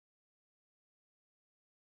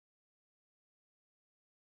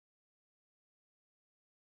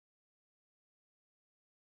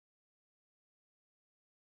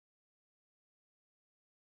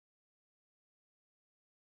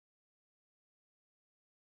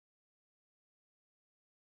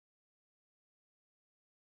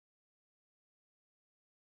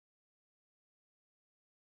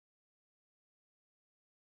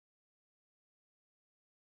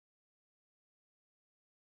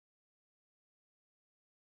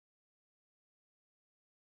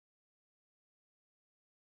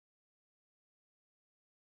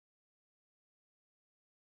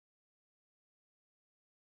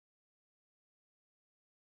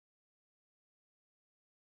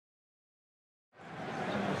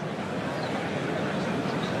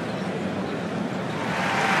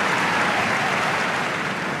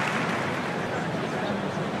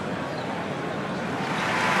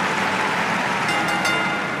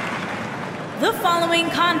The following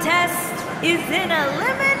contest is an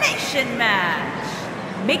elimination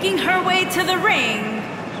match. Making her way to the ring,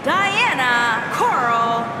 Diana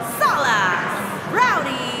Coral Salas,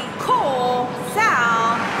 Rowdy Cole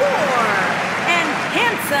Sal War, and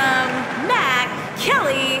handsome Mac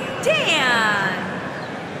Kelly Dan.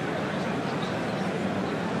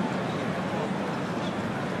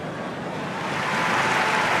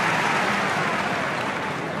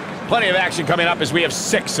 Plenty of action coming up as we have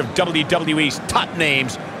 6 of WWE's top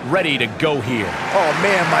names ready to go here. Oh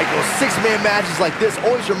man, Michael, 6-man matches like this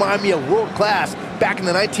always remind me of world class back in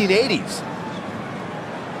the 1980s.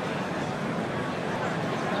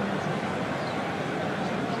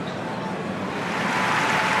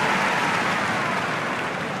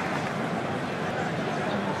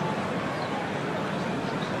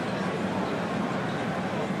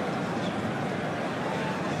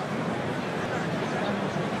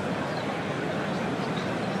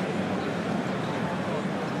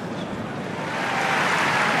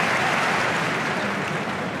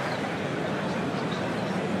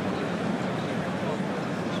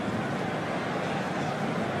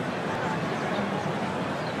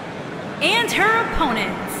 And her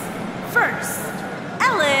opponents. First,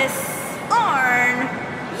 Ellis, Arn,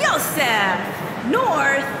 Yosef,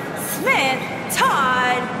 North, Smith,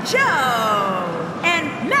 Todd, Joe,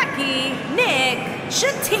 and Maki, Nick,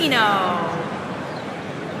 Shatino.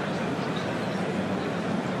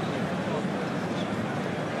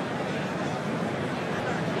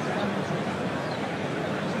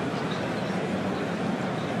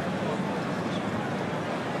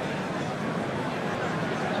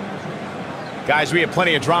 Guys, we have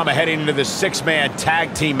plenty of drama heading into this 6-man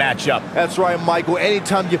tag team matchup. That's right, Michael.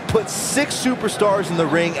 Anytime you put 6 superstars in the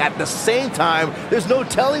ring at the same time, there's no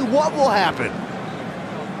telling what will happen.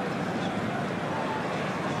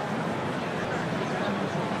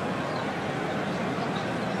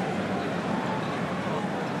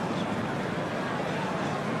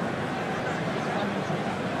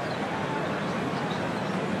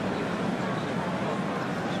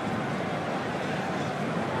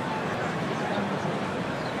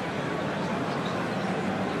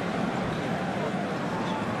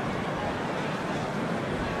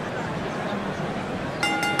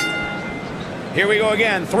 Here we go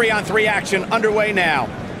again, 3-on-3 action underway now.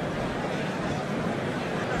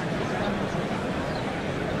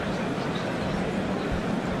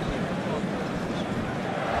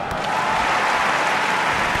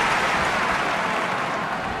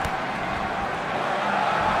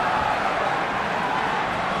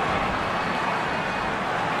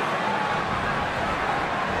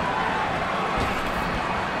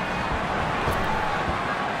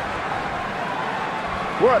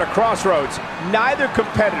 We're at a crossroads. Neither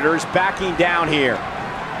competitor's backing down here.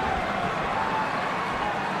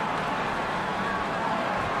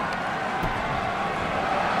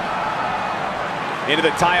 Into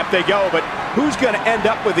the tie-up they go, but who's going to end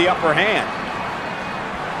up with the upper hand?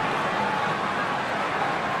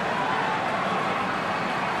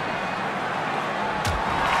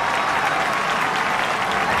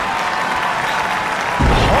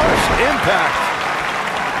 Harsh impact.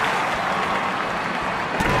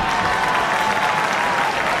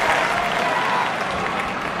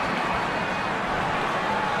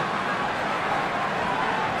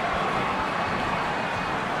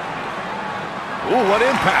 Ooh, what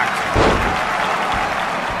impact.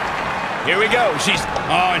 Here we go.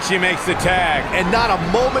 And she makes the tag. And not a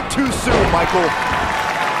moment too soon, Michael.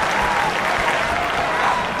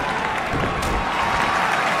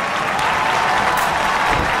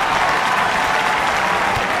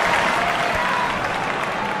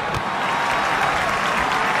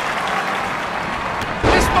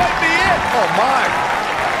 This might be it. Oh, my.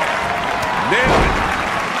 Nailed it.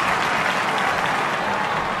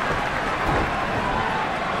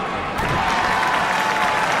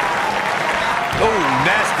 Oh,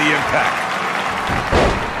 nasty impact.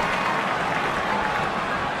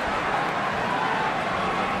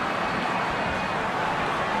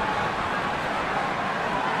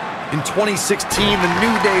 In 2016, the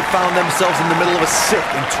New Day found themselves in the middle of a sick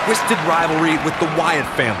and twisted rivalry with the Wyatt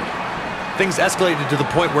family. Things escalated to the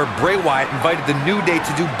point where Bray Wyatt invited the New Day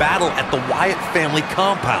to do battle at the Wyatt family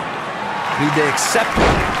compound. New Day accepted,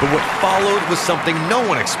 but what followed was something no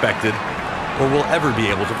one expected or will ever be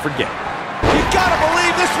able to forget. You gotta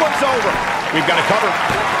believe this one's over. We've got a cover.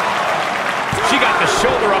 She got the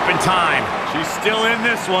shoulder up in time. She's still in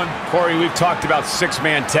this one. Corey, we've talked about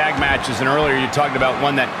 6-man tag matches, and earlier you talked about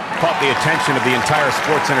one that caught the attention of the entire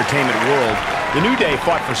sports entertainment world. The New Day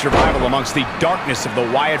fought for survival amongst the darkness of the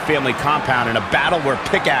Wyatt family compound in a battle where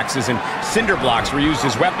pickaxes and cinder blocks were used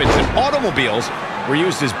as weapons and automobiles were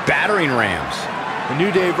used as battering rams. The New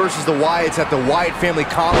Day versus the Wyatts at the Wyatt family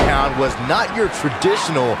compound was not your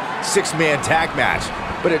traditional six-man tag match,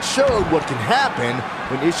 but it showed what can happen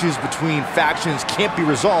when issues between factions can't be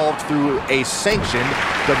resolved through a sanctioned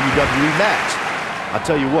WWE match. I'll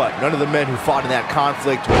tell you what, none of the men who fought in that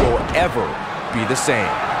conflict will ever be the same.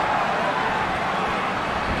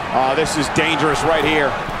 Oh, this is dangerous right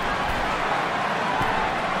here.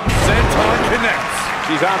 Senton connects.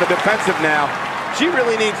 She's on the defensive now. She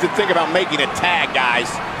really needs to think about making a tag,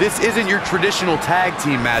 guys. This isn't your traditional tag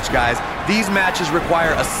team match, guys. These matches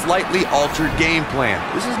require a slightly altered game plan.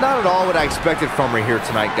 This is not at all what I expected from her here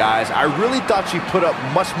tonight, guys. I really thought she'd put up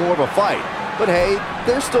much more of a fight. But hey,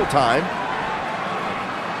 there's still time.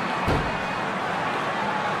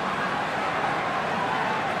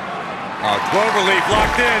 Cloverleaf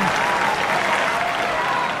locked in.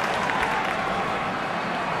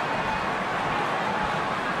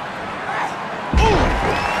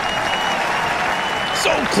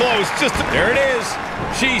 So close, there it is.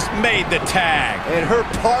 She's made the tag. And her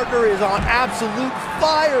partner is on absolute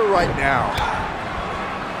fire right now.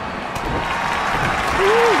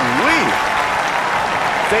 Ooh-wee.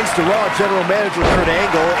 Thanks to Raw General Manager Kurt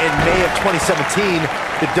Angle, in May of 2017,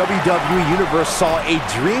 the WWE Universe saw a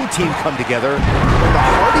dream team come together when the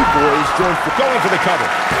Hardy Boys joined for Going for the cover.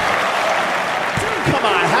 Come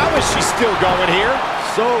on, how is she still going here?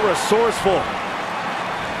 so resourceful.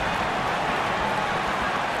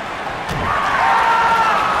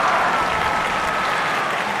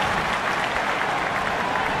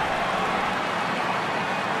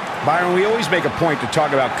 Byron, we always make a point to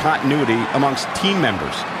talk about continuity amongst team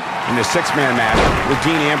members. In the six-man match, with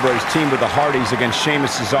Dean Ambrose teamed with the Hardys against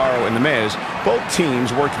Sheamus, Cesaro, and The Miz, both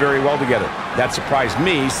teams worked very well together. That surprised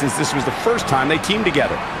me, since this was the first time they teamed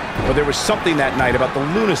together. But there was something that night about the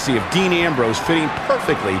lunacy of Dean Ambrose fitting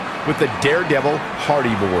perfectly with the Daredevil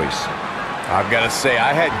Hardy Boys. I've got to say,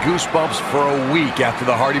 I had goosebumps for a week after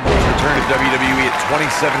the Hardy Boys returned to WWE at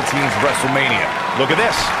 2017's WrestleMania. Look at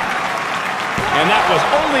this. And that was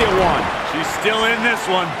only a one. She's still in this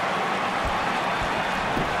one.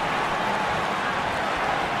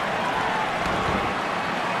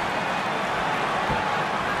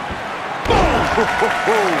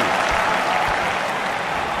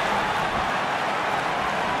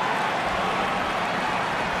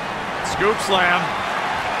 Scoop slam.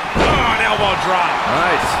 Oh, an elbow drop.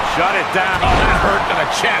 Nice. Shut it down. Oh, that hurt to the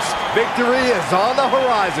chest. Victory is on the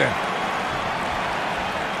horizon.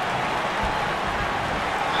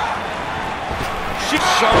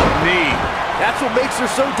 Sharp knee. That's what makes her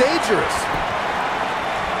so dangerous.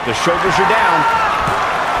 The shoulders are down.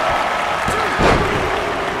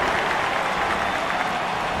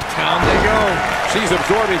 Down they go. She's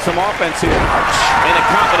absorbing some offense here. And the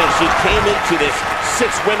confidence she came into this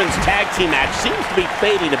six women's tag team match seems to be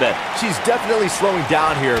fading a bit. She's definitely slowing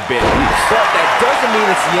down here a bit. But that doesn't mean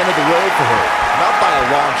it's the end of the road for her. Not by a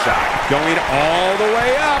long shot. Going all the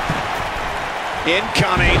way up.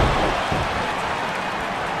 Incoming.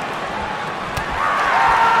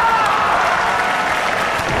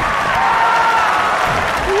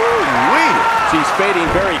 She's fading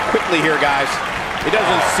very quickly here, guys. It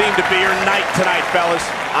doesn't seem to be her night tonight, fellas.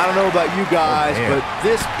 I don't know about you guys, but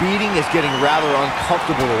this beating is getting rather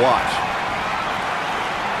uncomfortable to watch.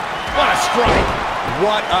 What a strike.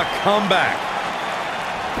 What a comeback.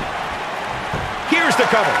 Here's the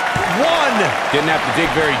cover. One. Didn't have to dig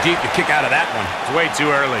very deep to kick out of that one. It's way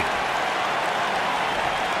too early.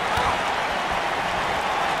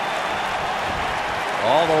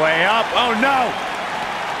 All the way up. Oh, no.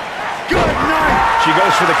 Good night. She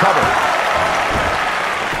goes for the cover.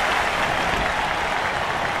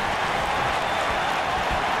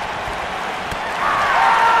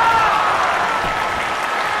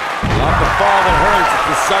 Not the fall that hurts, it's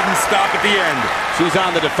the sudden stop at the end. She's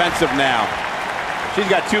on the defensive now. She's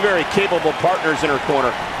got two very capable partners in her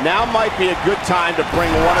corner. Now might be a good time to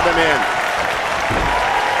bring one of them in.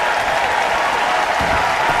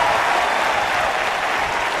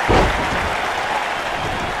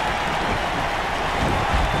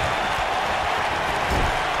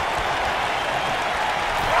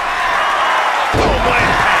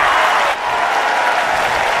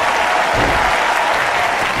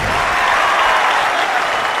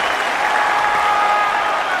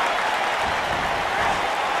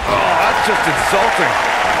 Just insulting.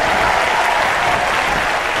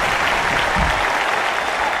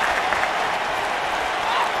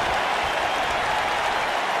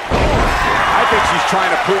 I think she's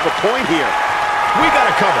trying to prove a point here. We got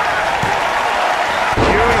to cover.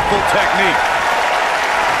 Beautiful technique.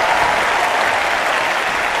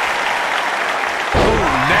 Ooh,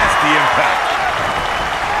 nasty impact.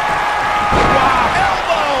 Wow,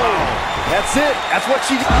 elbow! That's it. That's what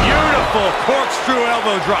she... Beautiful corkscrew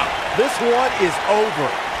elbow drop. This one is over.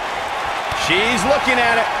 She's looking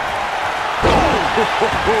at it.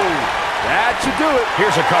 That should do it.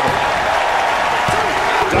 Here's a cover.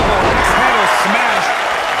 Double handle smash.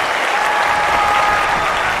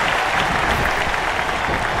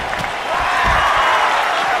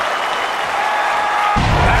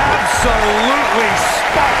 Absolutely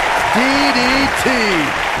spiked. DDT.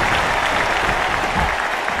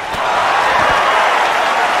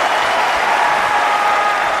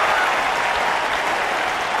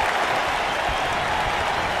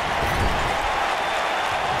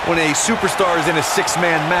 When a superstar is in a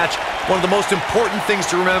six-man match, one of the most important things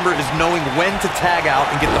to remember is knowing when to tag out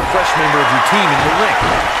and get the fresh member of your team in the ring.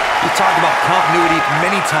 We've talked about continuity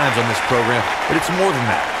many times on this program, but it's more than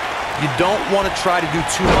that. You don't want to try to do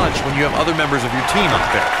too much when you have other members of your team out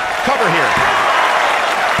there. Cover here.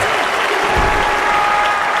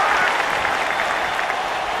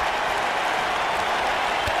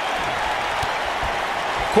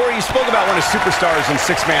 Corey, you spoke about when a superstar is in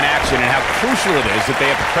six-man action and how crucial it is that they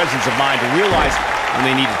have the presence of mind to realize when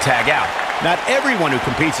they need to tag out. Not everyone who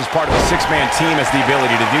competes as part of a six-man team has the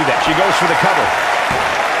ability to do that. She goes for the cover.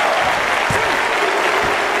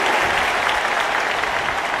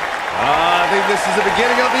 I think this is the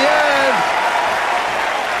beginning of the end.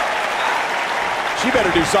 She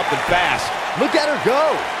better do something fast. Look at her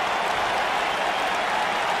go.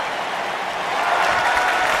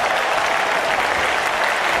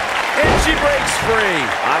 She breaks free.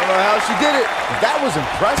 I don't know how she did it, but that was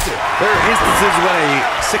impressive. There are instances when a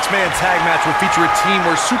six-man tag match will feature a team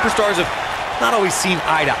where superstars have not always seen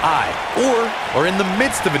eye to eye, or are in the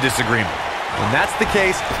midst of a disagreement. When that's the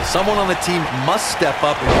case, someone on the team must step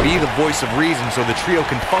up and be the voice of reason so the trio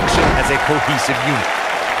can function as a cohesive unit.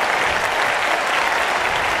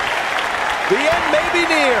 The end may be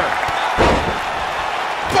near.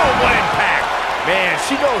 Boom, what impact. Man,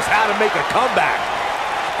 she knows how to make a comeback.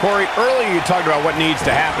 Corey, earlier you talked about what needs to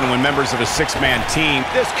happen when members of a six-man team.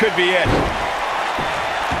 This could be it.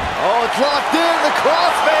 Oh, it's locked in, the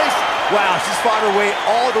crossface. Wow, she's fought her way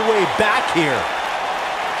all the way back here.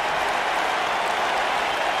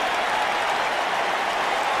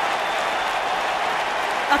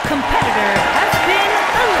 A competitor has been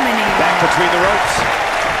eliminated. Back between the ropes.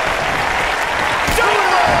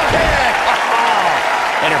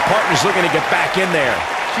 And her partner's looking to get back in there.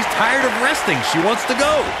 She's tired of resting. She wants to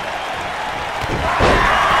go.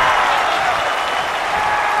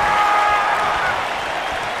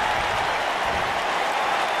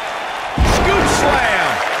 Scoop slam.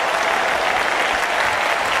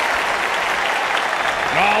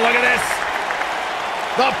 Oh, look at this.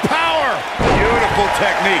 The power. Beautiful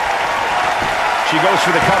technique. She goes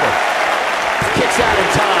for the cover. Kicks out in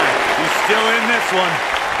time. She's still in this one.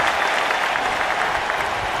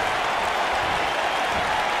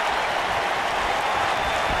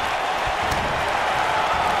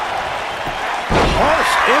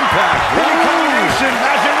 Impact. Big combination.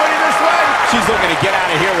 Imagine winning this way. She's looking to get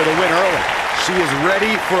out of here with a win early. She is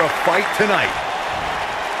ready for a fight tonight.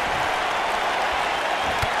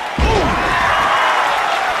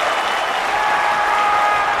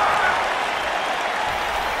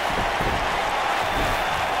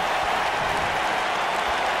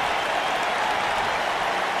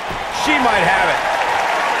 She might have it.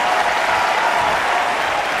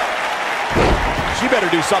 She better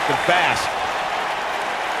do something fast.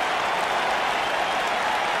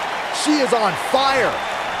 She is on fire.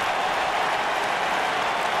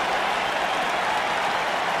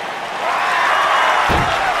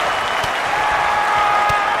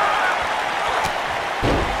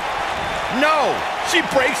 No, she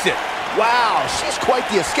breaks it. Wow, she's quite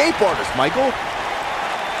the escape artist, Michael.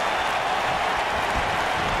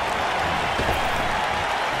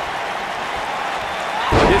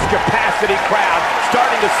 This capacity crowd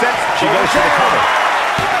starting to sense. She goes for the cover.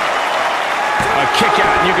 A kick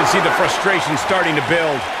out, and you can see the frustration starting to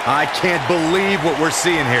build. I can't believe what we're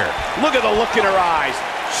seeing here. Look at the look in her eyes.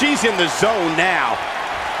 She's in the zone now.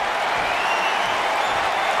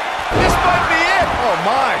 This might be it. Oh,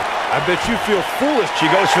 my. I bet you feel foolish. She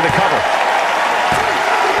goes for the cover.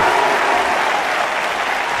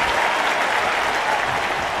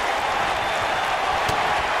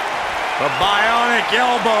 The bionic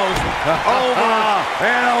elbows. Over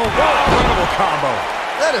and over. Incredible combo.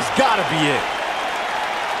 That has got to be it.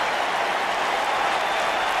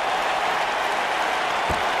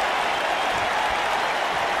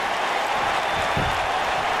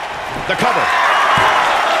 The cover.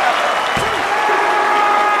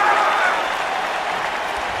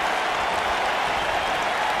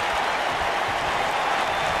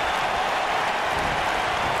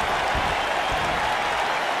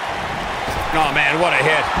 Oh, man, what a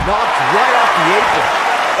hit. Knocked right off the apron.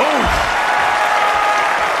 Oh!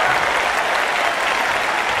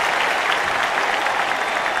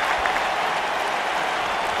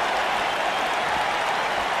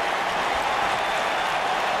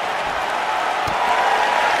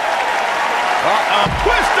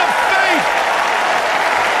 Twist of fate!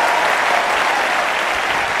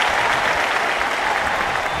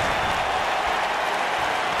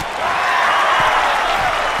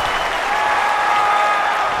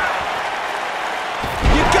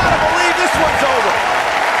 You gotta believe this one's over.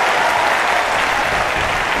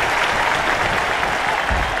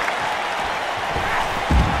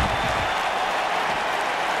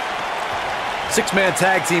 Six-man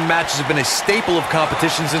tag team matches have been a staple of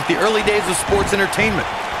competition since the early days of sports entertainment.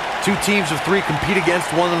 Two teams of three compete against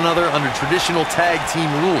one another under traditional tag team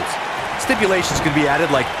rules. Stipulations can be added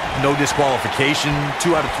like no disqualification,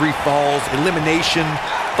 2 out of 3 falls, elimination,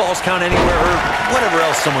 falls count anywhere, or whatever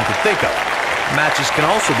else someone could think of. Matches can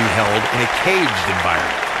also be held in a caged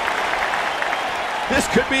environment. This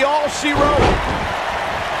could be all she wrote.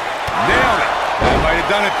 Nailed it. That might have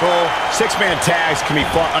done it, Cole. Six-man tags can be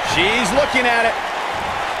fun. She's looking at it.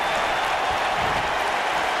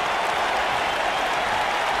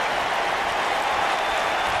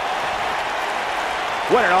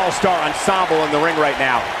 What an all-star ensemble in the ring right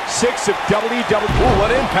now. 6 of WWE. Ooh, what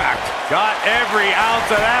impact. Got every ounce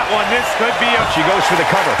of that one. This could be a... She goes for the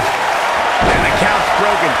cover. And the count's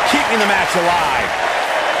broken, keeping the match alive.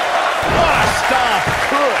 What a stop.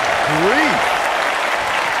 Good grief.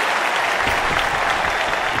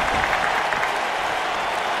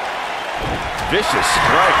 Vicious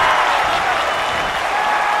strike.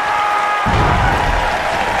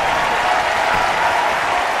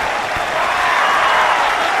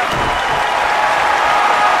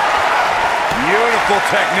 Beautiful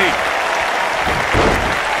technique.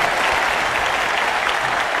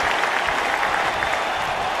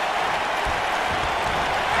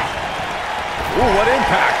 Ooh, what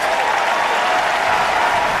impact.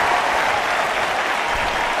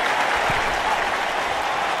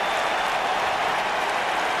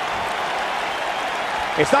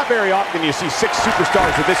 It's not very often you see 6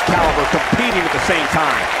 superstars of this caliber competing at the same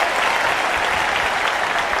time.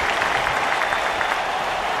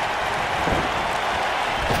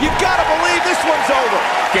 You gotta believe this one's over.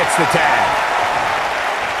 Gets the tag.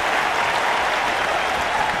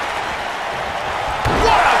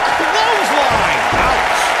 What a clothesline!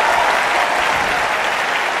 Ouch!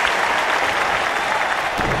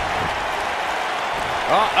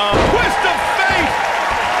 Uh-oh. Twist of fate!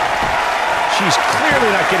 She's clearly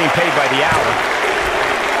not getting paid by the hour.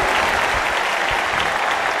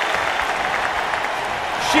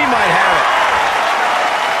 She might have it.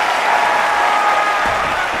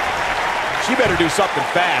 She better do something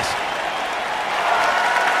fast.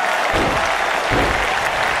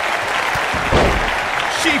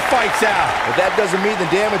 She fights out. But that doesn't mean the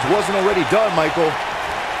damage wasn't already done, Michael.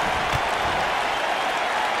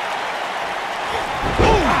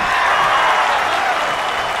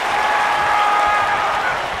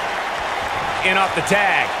 In off the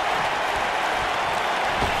tag.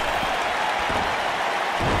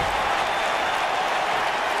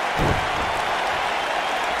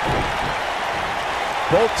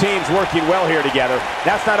 Both teams working well here together.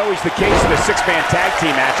 That's not always the case in a 6-man tag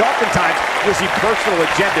team match. Oftentimes, you'll see personal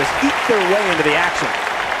agendas eat their way into the action.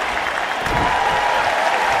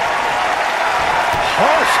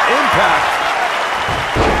 Harsh impact.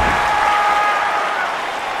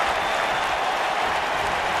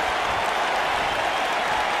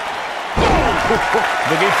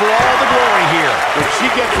 Looking for all the glory here. When she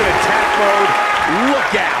gets in attack mode,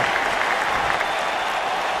 look out.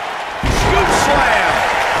 Scoop slam.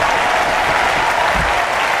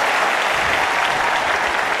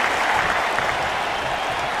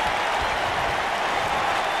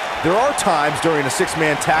 There are times during a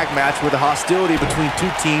 6-man tag match where the hostility between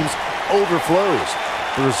two teams overflows.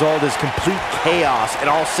 The result is complete chaos, and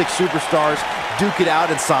all 6 superstars duke it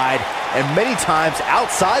out inside and many times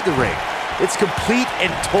outside the ring. It's complete and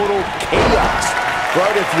total chaos.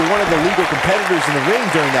 But if you're one of the legal competitors in the ring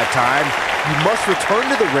during that time, you must return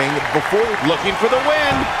to the ring before... Looking for the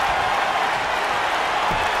win.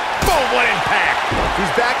 Boom, what impact.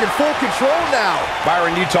 He's back in full control now.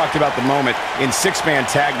 Byron, you talked about the moment in six-man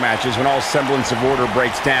tag matches when all semblance of order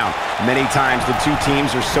breaks down. Many times the two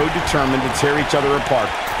teams are so determined to tear each other apart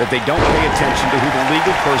that they don't pay attention to who the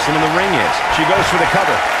legal person in the ring is. She goes for the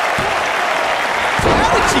cover.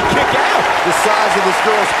 How did she kick out? The size of this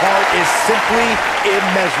girl's heart is simply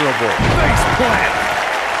immeasurable. Face plant.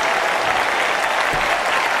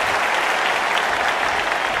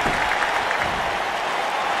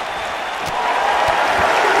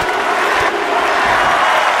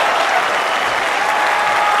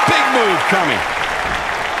 Move coming.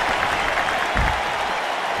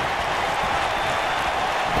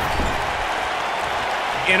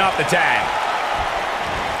 In off the tag.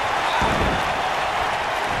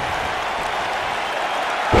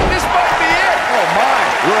 This might be it. Oh my.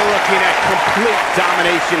 We're looking at complete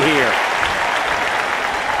domination here.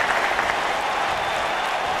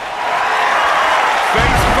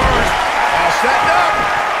 Face first. All set up.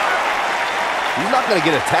 He's not going to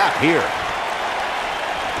get a tap here.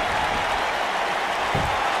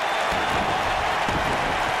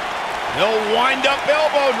 No wind-up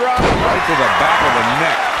elbow drop. Right to the back of the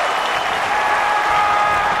neck.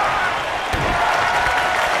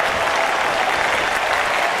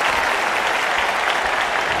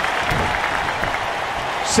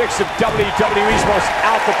 Six of WWE's most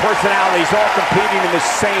alpha personalities all competing in the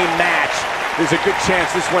same match. There's a good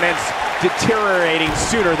chance this one ends deteriorating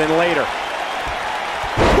sooner than later.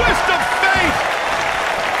 Twist of fate!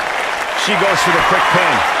 She goes for the quick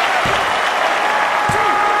pin.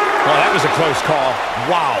 Oh, that was a close call.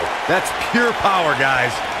 Wow, that's pure power,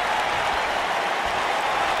 guys.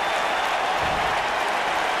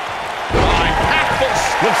 Oh, impactful.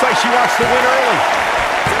 Looks like she wants to win early.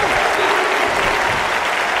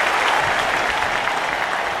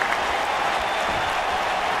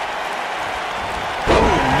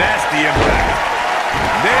 Oh, nasty impact.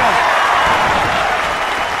 Nailed it.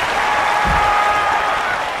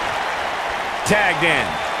 Tagged in.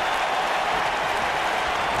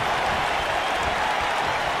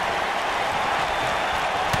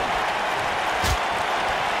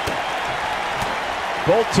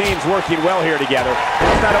 Both teams working well here together.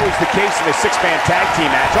 That's not always the case in a six-man tag team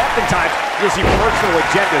match. Oftentimes, you'll see personal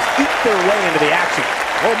agendas eat their way into the action.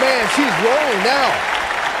 Oh man, she's rolling now.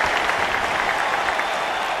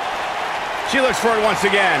 She looks for it once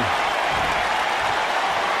again.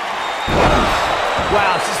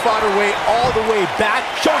 Wow, she's fought her way all the way back.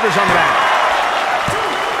 Shoulders on the back.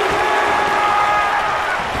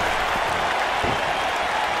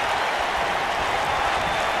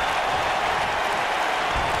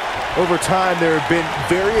 Over time, there have been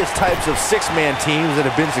various types of six-man teams that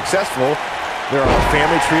have been successful. There are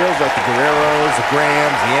family trios like the Guerreros, the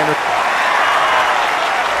Grahams, the Andersons.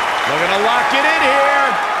 Looking to lock it in here.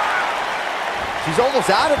 She's almost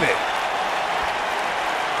out of it.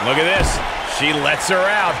 Look at this. She lets her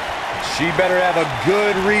out. She better have a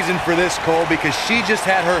good reason for this, Cole, because she just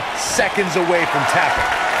had her seconds away from tapping,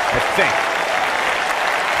 I think.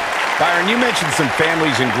 Byron, you mentioned some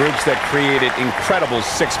families and groups that created incredible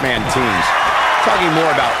six-man teams. Talking more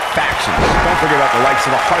about factions, don't forget about the likes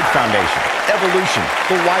of the Hart Foundation, Evolution,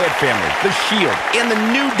 the Wyatt family, the Shield, and the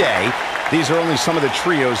New Day. These are only some of the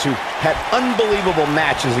trios who had unbelievable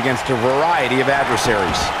matches against a variety of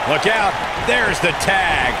adversaries. Look out, there's the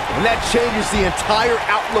tag. And that changes the entire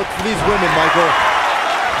outlook for these women, Michael.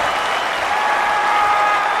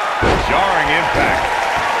 Jarring impact.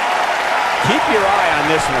 Keep your eye on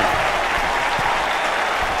this one.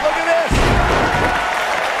 Look at this.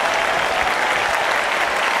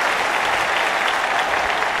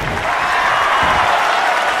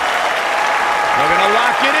 Looking to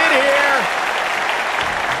lock it in here.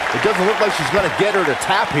 It doesn't look like she's going to get her to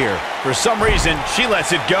tap here. For some reason, she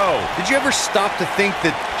lets it go. Did you ever stop to think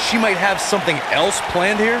that she might have something else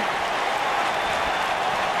planned here?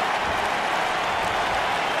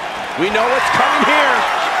 We know what's coming here.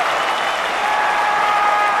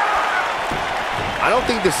 I don't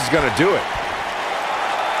think this is going to do it.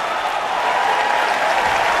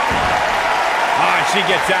 Ah, and she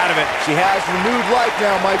gets out of it. She has renewed life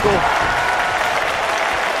now, Michael.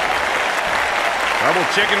 Double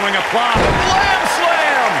chicken wing applause. Slam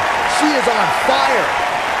slam! She is on fire.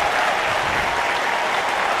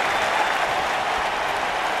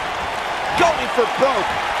 Going for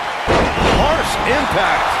broke. Harsh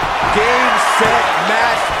impact. Game, set,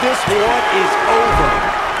 match. This one is over.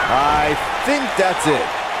 I think that's it.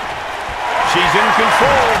 She's in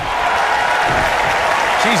control.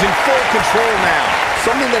 She's in full control now.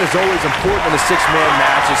 Something that is always important in a six-man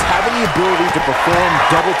match is having the ability to perform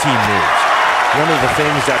double team moves. One of the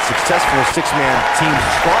things that successful six-man teams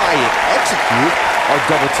try and execute are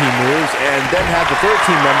double team moves, and then have the third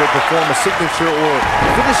team member perform a signature or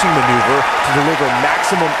finishing maneuver to deliver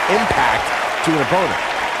maximum impact to an opponent.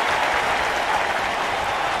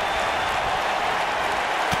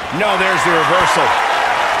 No, there's the reversal.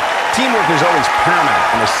 Teamwork is always paramount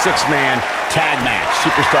in a six-man tag match.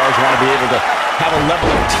 Superstars want to be able to have a level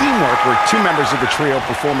of teamwork where two members of the trio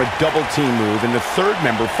perform a double team move, and the third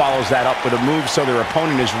member follows that up with a move so their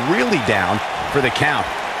opponent is really down for the count.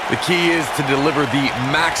 The key is to deliver the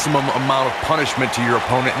maximum amount of punishment to your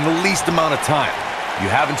opponent in the least amount of time. You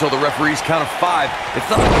have until the referee's count of 5. It's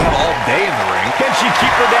not like you have all day in the ring. Can she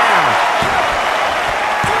keep her down?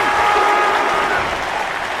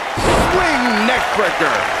 Swing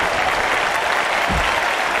neckbreaker.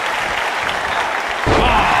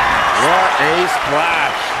 What a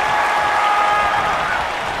splash.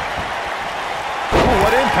 Oh,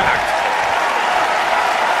 what impact.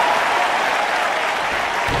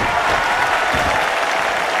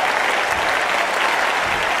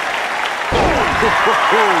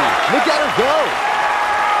 Look at her go.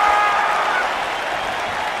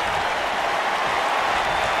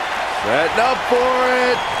 Setting up for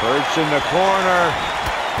it. Perch in the corner.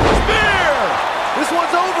 Spear! This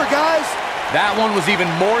one's over, guys. That one was even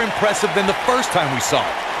more impressive than the first time we saw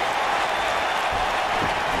it.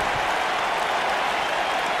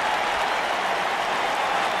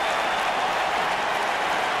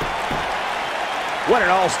 What an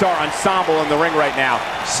all-star ensemble in the ring right now.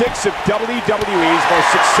 6 of WWE's most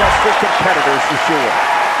successful competitors for sure.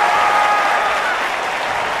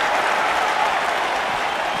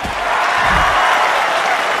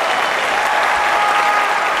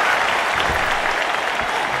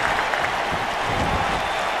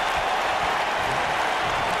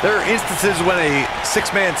 There are instances when a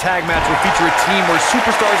six-man tag match will feature a team where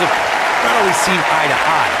superstars have not always seen eye to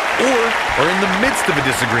eye, or are in the midst of a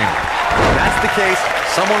disagreement. When that's the case,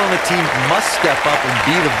 someone on the team must step up and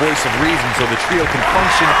be the voice of reason so the trio can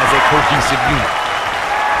function as a cohesive unit.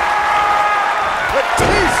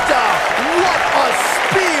 Batista! What a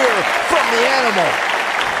spear from the animal!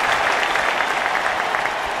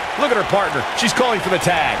 Look at her partner. She's calling for the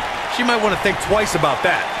tag. She might want to think twice about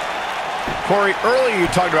that. Corey, earlier you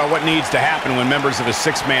talked about what needs to happen when members of a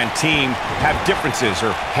six-man team have differences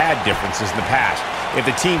or had differences in the past. If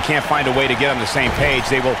the team can't find a way to get on the same page,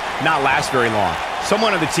 they will not last very long.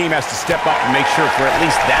 Someone on the team has to step up and make sure for at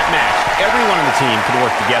least that match, everyone on the team can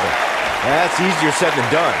work together. That's easier said than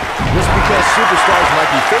done. Just because superstars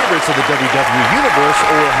might be favorites of the WWE Universe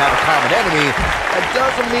or have a common enemy, that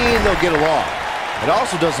doesn't mean they'll get along. It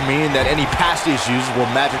also doesn't mean that any past issues will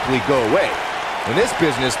magically go away. In this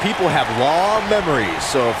business, people have long memories,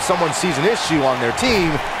 so if someone sees an issue on their team,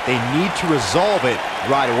 they need to resolve it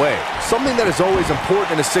right away. Something that is always important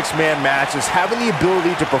in a six-man match is having the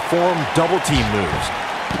ability to perform double team moves.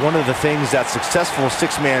 One of the things that successful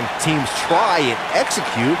six-man teams try and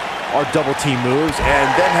execute are double team moves, and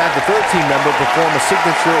then have the third team member perform a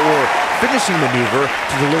signature or finishing maneuver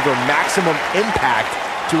to deliver maximum impact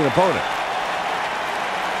to an opponent.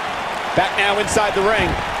 Back now inside the ring.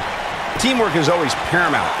 Teamwork is always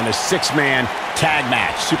paramount in a six-man tag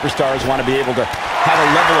match. Superstars want to be able to have a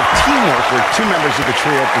level of teamwork where two members of the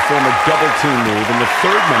trio perform a double team move, and the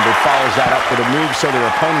third member follows that up with a move so their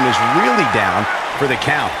opponent is really down for the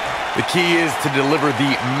count. The key is to deliver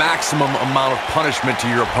the maximum amount of punishment to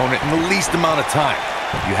your opponent in the least amount of time.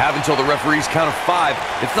 You have until the referee's count of 5.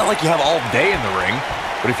 It's not like you have all day in the ring,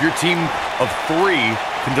 but if your team of 3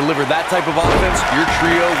 can deliver that type of offense, your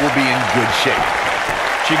trio will be in good shape.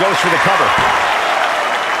 She goes for the cover.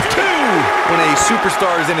 2! When a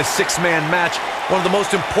superstar is in a six-man match, one of the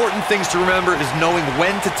most important things to remember is knowing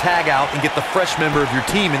when to tag out and get the fresh member of your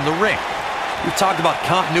team in the ring. We've talked about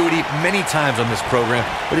continuity many times on this program,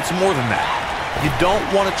 but it's more than that. You don't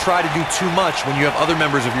want to try to do too much when you have other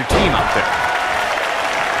members of your team out there.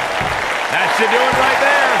 That should do it right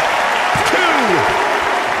there. 2!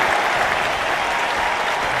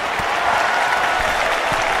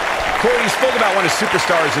 Corey, you spoke about one of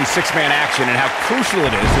superstars in six-man action and how crucial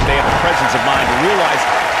it is that they have the presence of mind to realize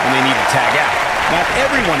when they need to tag out. Not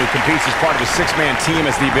everyone who competes as part of a six-man team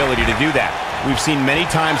has the ability to do that. We've seen many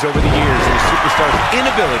times over the years that a superstar's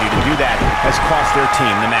inability to do that has cost their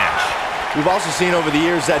team the match. We've also seen over the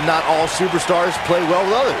years that not all superstars play well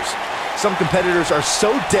with others. Some competitors are so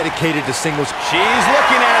dedicated to singles. She's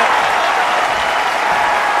looking at it.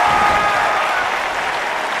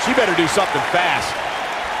 She better do something fast.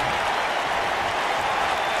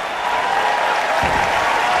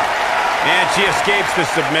 And she escapes the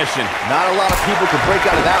submission. Not a lot of people can break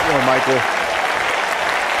out of that one, Michael.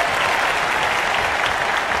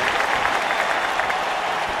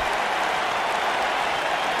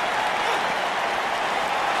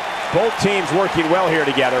 Both teams working well here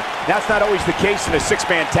together. That's not always the case in a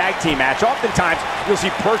six-man tag team match. Oftentimes, you'll see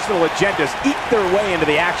personal agendas eat their way into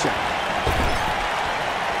the action.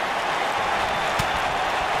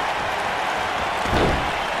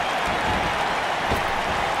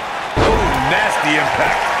 Oh, nasty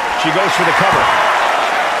impact. She goes for the cover.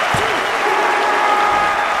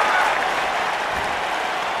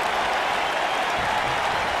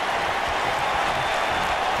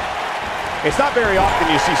 It's not very often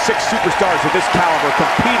you see six superstars of this caliber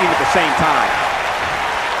competing at the same time.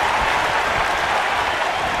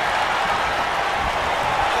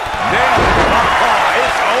 Nailed it. Oh,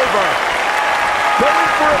 it's over. Going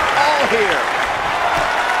for it all here.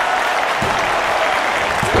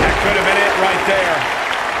 That could have been it right there.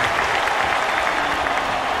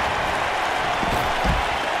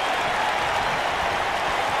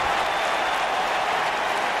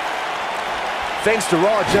 Thanks to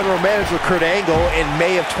Raw General Manager Kurt Angle, in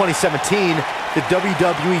May of 2017, the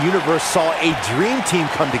WWE Universe saw a dream team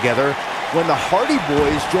come together when the Hardy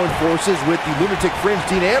Boys joined forces with the Lunatic Fringe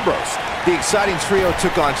Dean Ambrose. The exciting trio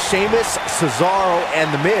took on Sheamus, Cesaro, and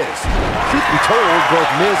The Miz. Truth be told, both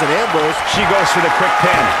Miz and Ambrose... She goes for the quick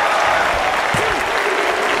pin.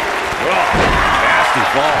 Oh, nasty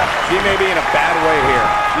fall. She may be in a bad way here.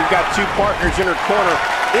 She's got two partners in her corner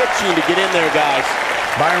itching to get in there, guys.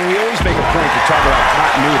 Byron, we always make a point to talk about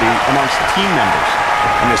continuity amongst team members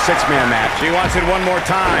in the six-man match. She wants it one more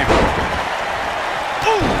time.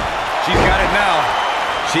 Ooh! She's got it now.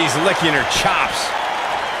 She's licking her chops.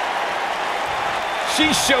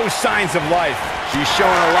 She shows signs of life. She's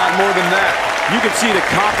showing a lot more than that. You can see the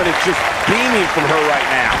confidence just beaming from her right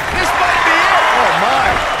now. This might be it. Oh,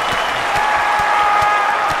 my.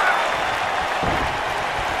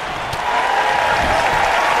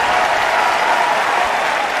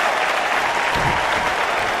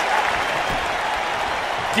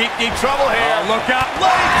 Deep trouble here. Oh, look out.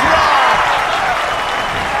 Leg drop.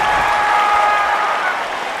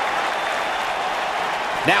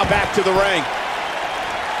 Now back to the ring.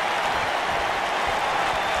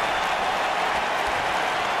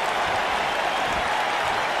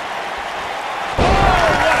 Oh,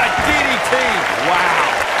 what a DDT. Wow.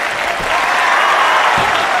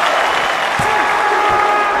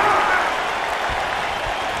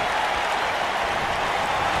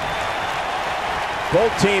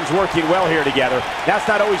 Both teams working well here together. That's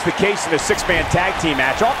not always the case in a six-man tag team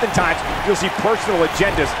match. Oftentimes, you'll see personal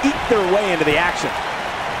agendas eat their way into the action.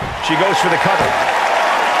 She goes for the cover.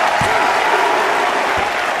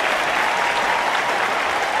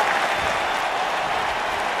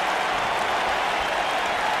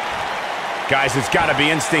 Guys, it's got to be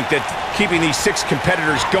instinct that keeping these six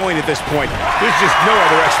competitors going at this point. There's just no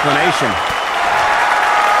other explanation.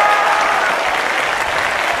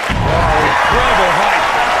 Incredible height.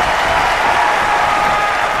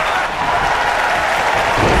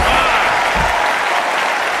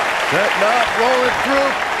 Setting up, rolling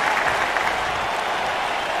through.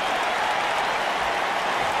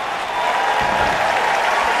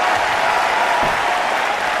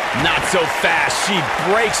 Not so fast. She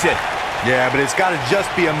breaks it. Yeah, but it's got to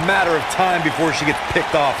just be a matter of time before she gets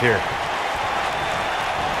picked off here.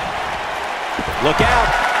 Look out.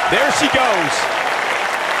 There she goes.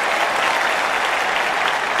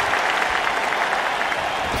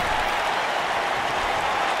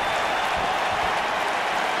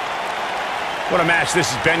 What a match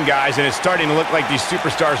this has been, guys, and it's starting to look like these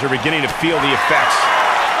superstars are beginning to feel the effects.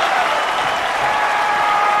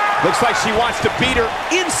 Looks like she wants to beat her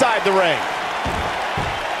inside the ring.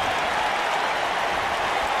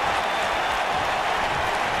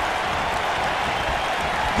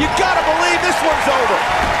 You gotta believe this one's over.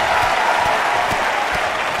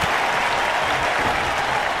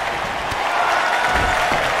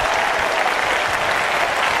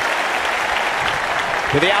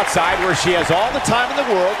 To the outside, where she has all the time in the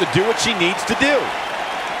world to do what she needs to do.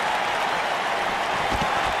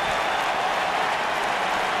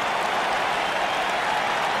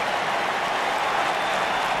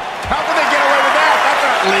 How can they get away with that? That's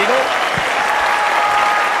not legal.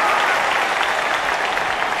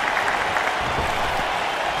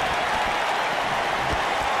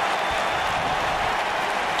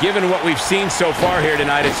 Given what we've seen so far here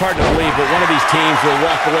tonight, it's hard to believe, but one of these teams will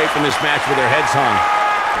walk away from this match with their heads hung.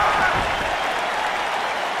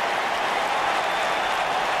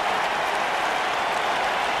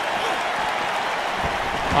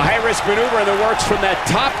 A high-risk maneuver in the works from that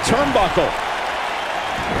top turnbuckle.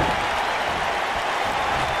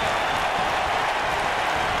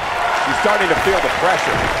 She's starting to feel the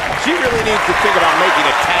pressure. She really needs to think about making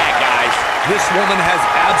a tag, guys. This woman has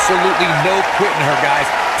absolutely no quit in her, guys.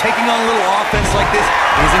 taking on a little offense like this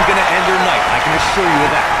isn't going to end her night. I can assure you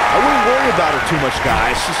of that. I wouldn't worry about her too much,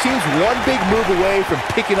 guys. She seems one big move away from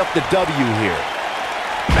picking up the W here.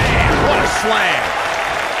 Man, what a slam.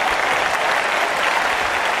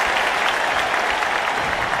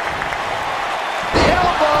 The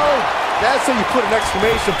elbow! That's how you put an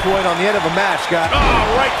exclamation point on the end of a match, guys. Oh,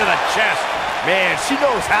 right to the chest. Man, she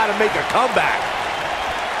knows how to make a comeback.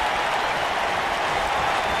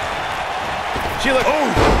 She looked... Oh,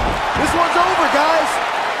 this one's over, guys.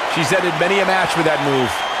 She's ended many a match with that move.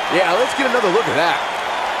 Yeah, let's get another look at that.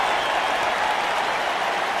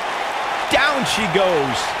 Down she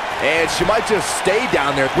goes. And she might just stay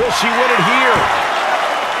down there. Will she win it here?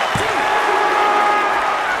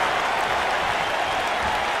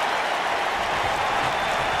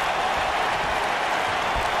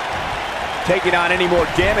 Taking on any more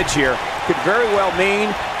damage here could very well mean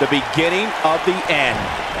the beginning of the end.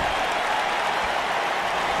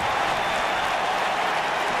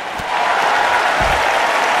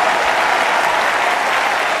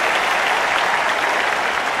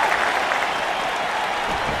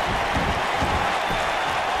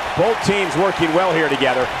 Both teams working well here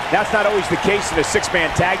together. That's not always the case in a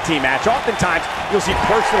six-man tag team match. Oftentimes, you'll see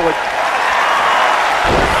personal...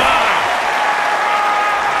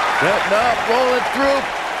 Setting up, rolling through.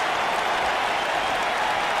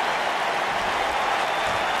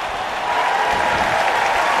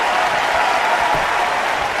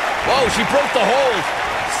 Whoa, she broke the hold.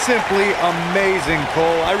 Simply amazing,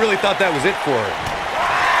 Cole. I really thought that was it for her.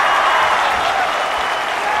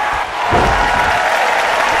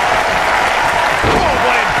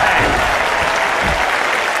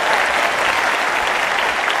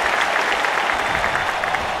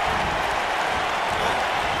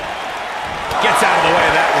 Gets out of the way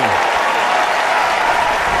of that one.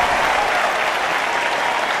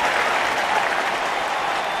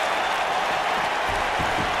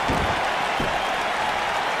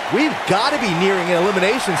 We've got to be nearing an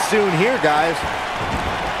elimination soon here, guys.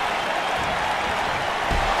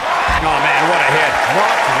 Oh, man, what a hit.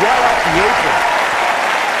 Knocked right off the apron.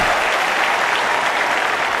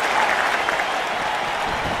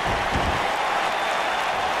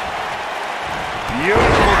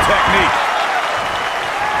 Beautiful technique.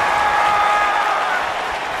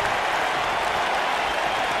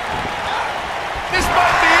 This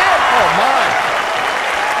might be it. Oh, my.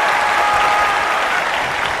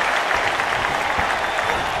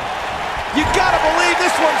 You gotta believe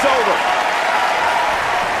this one's over.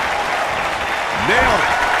 Nailed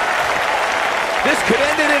it. This could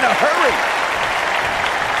end it in a hurry.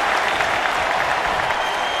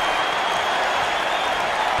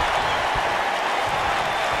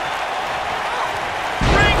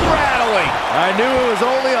 Ring rattling. I knew it was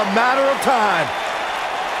only a matter of time.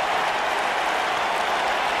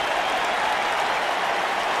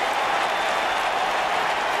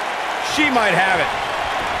 She might have it.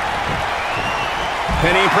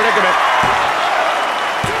 Penny predicament.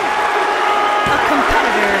 A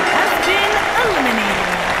competitor has been eliminated.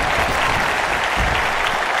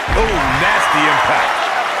 Oh, nasty impact.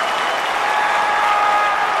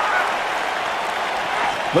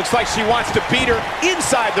 Looks like she wants to beat her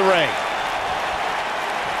inside the ring.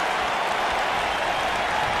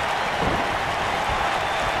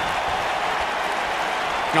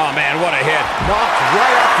 Oh, man, what a hit. Knocked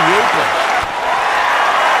right off the apron.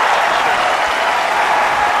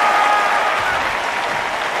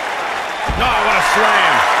 Oh, what a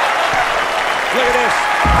slam. Look at this.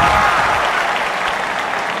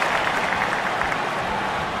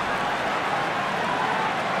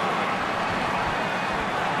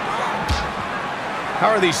 How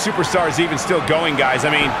are these superstars even still going, guys? I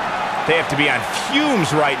mean, they have to be on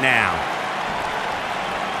fumes right now.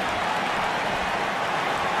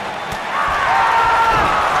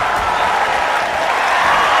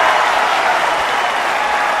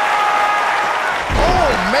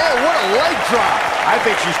 Leg drop. I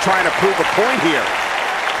think she's trying to prove a point here.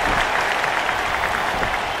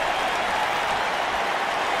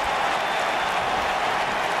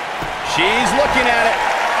 She's looking at it.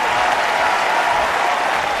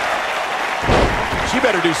 She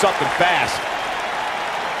better do something fast.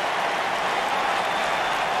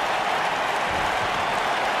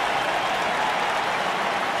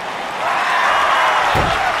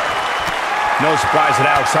 No surprise at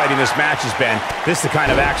how exciting this match has been. This is the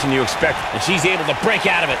kind of action you expect, and she's able to break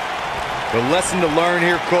out of it. The lesson to learn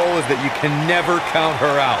here, Cole, is that you can never count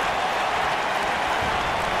her out.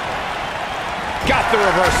 Got the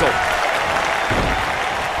reversal.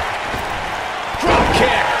 Drop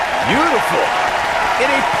kick. Beautiful.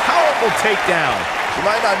 And a powerful takedown. She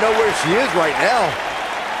might not know where she is right now.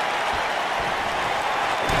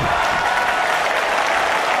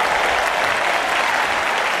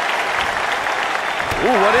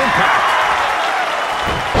 Ooh, what impact.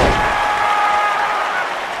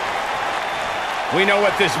 We know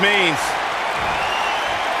what this means.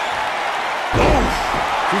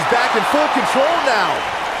 She's back in full control now.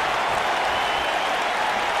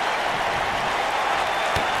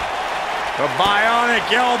 The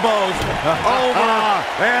bionic elbows. Over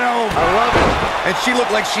and over. I love it. And she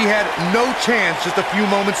looked like she had no chance just a few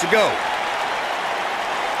moments ago.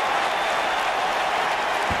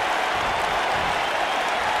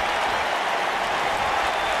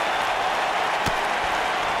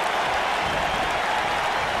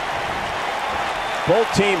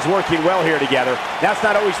 Both teams working well here together. That's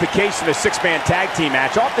not always the case in a six-man tag team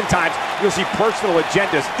match. Oftentimes, you'll see personal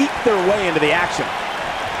agendas eat their way into the action.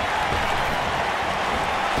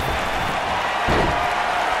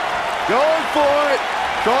 Going for it.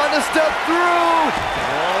 Trying to step through.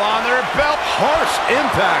 All on their belt. Harsh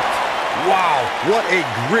impact. Wow, what a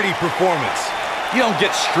gritty performance. You don't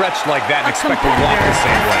get stretched like that and expect to walk the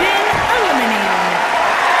same way. Eliminated.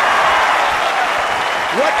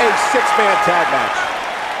 What a six-man tag match.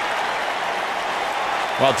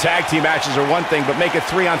 Well, tag team matches are one thing, but make it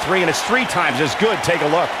 3-on-3 and it's 3 times as good. Take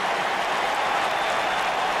a look.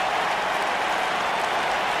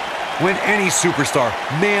 When any superstar,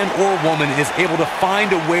 man or woman, is able to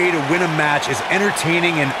find a way to win a match as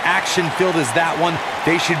entertaining and action-filled as that one,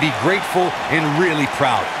 they should be grateful and really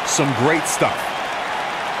proud. Some great stuff.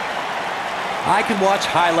 I could watch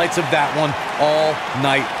highlights of that one all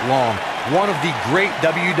night long. One of the great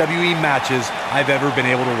WWE matches I've ever been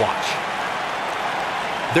able to watch.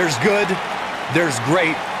 There's good, there's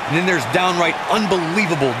great, and then there's downright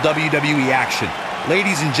unbelievable WWE action.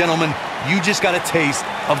 Ladies and gentlemen, you just got a taste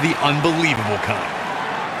of the unbelievable kind.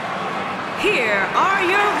 Here are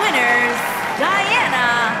your winners,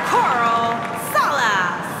 Diana Coral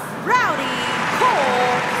Salas, Rowdy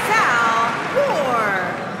Cole Sal War,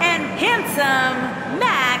 and handsome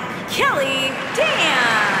Mac Kelly Dan.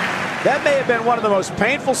 That may have been one of the most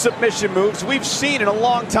painful submission moves we've seen in a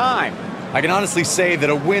long time. I can honestly say that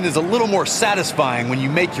a win is a little more satisfying when you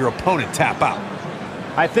make your opponent tap out.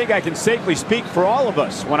 I think I can safely speak for all of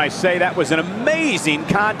us when I say that was an amazing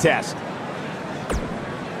contest.